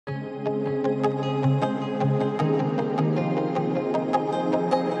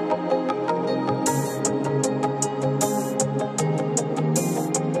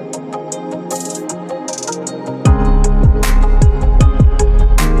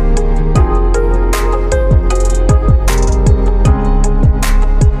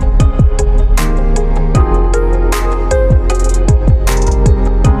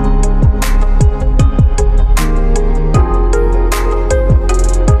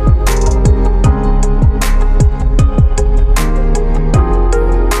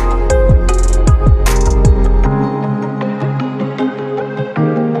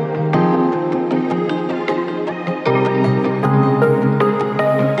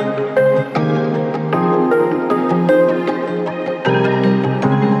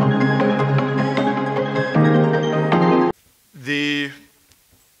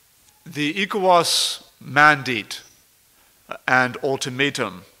The ECOWAS mandate and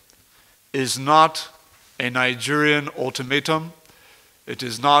ultimatum is not a Nigerian ultimatum. It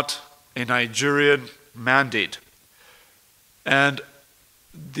is not a Nigerian mandate. And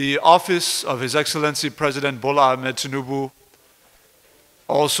the office of His Excellency President Bola Ahmed Tinubu,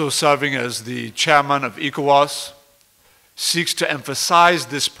 also serving as the chairman of ECOWAS, seeks to emphasize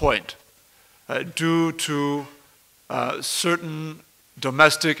this point due to certain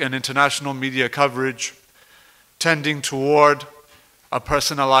domestic and international media coverage tending toward a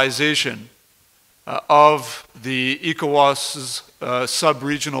personalization of the ECOWAS's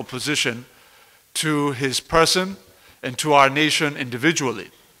sub-regional position to his person and to our nation individually.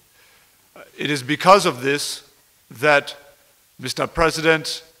 It is because of this that Mr.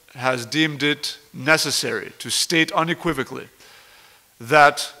 President has deemed it necessary to state unequivocally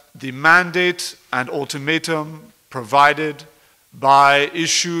that the mandate and ultimatum provided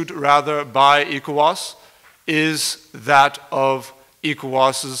issued by ECOWAS is that of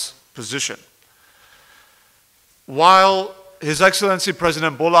ECOWAS's position. While His Excellency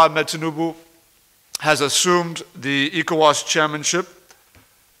President Bola Ahmed Tinubu has assumed the ECOWAS chairmanship,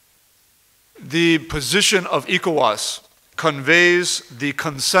 the position of ECOWAS conveys the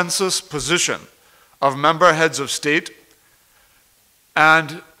consensus position of member heads of state,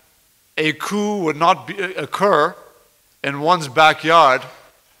 and a coup would not occur in one's backyard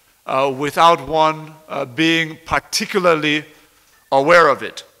without one being particularly aware of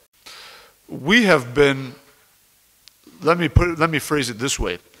it. We have been, let me phrase it this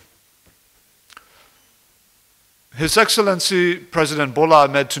way. His Excellency President Bola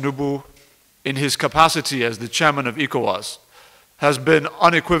Ahmed Tinubu, in his capacity as the chairman of ECOWAS, has been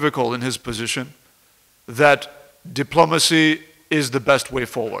unequivocal in his position that diplomacy is the best way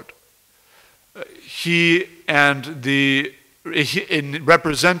forward. In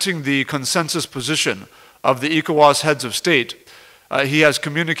representing the consensus position of the ECOWAS heads of state, he has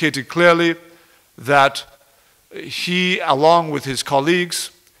communicated clearly that he, along with his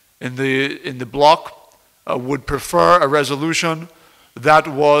colleagues in the bloc, would prefer a resolution that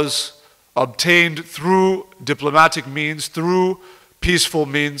was obtained through diplomatic means, through peaceful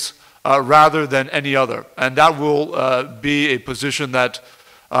means, rather than any other. And that will be a position that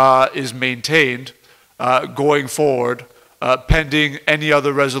is maintained going forward, pending any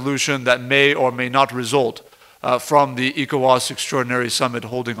other resolution that may or may not result from the ECOWAS Extraordinary Summit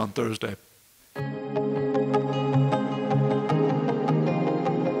holding on Thursday.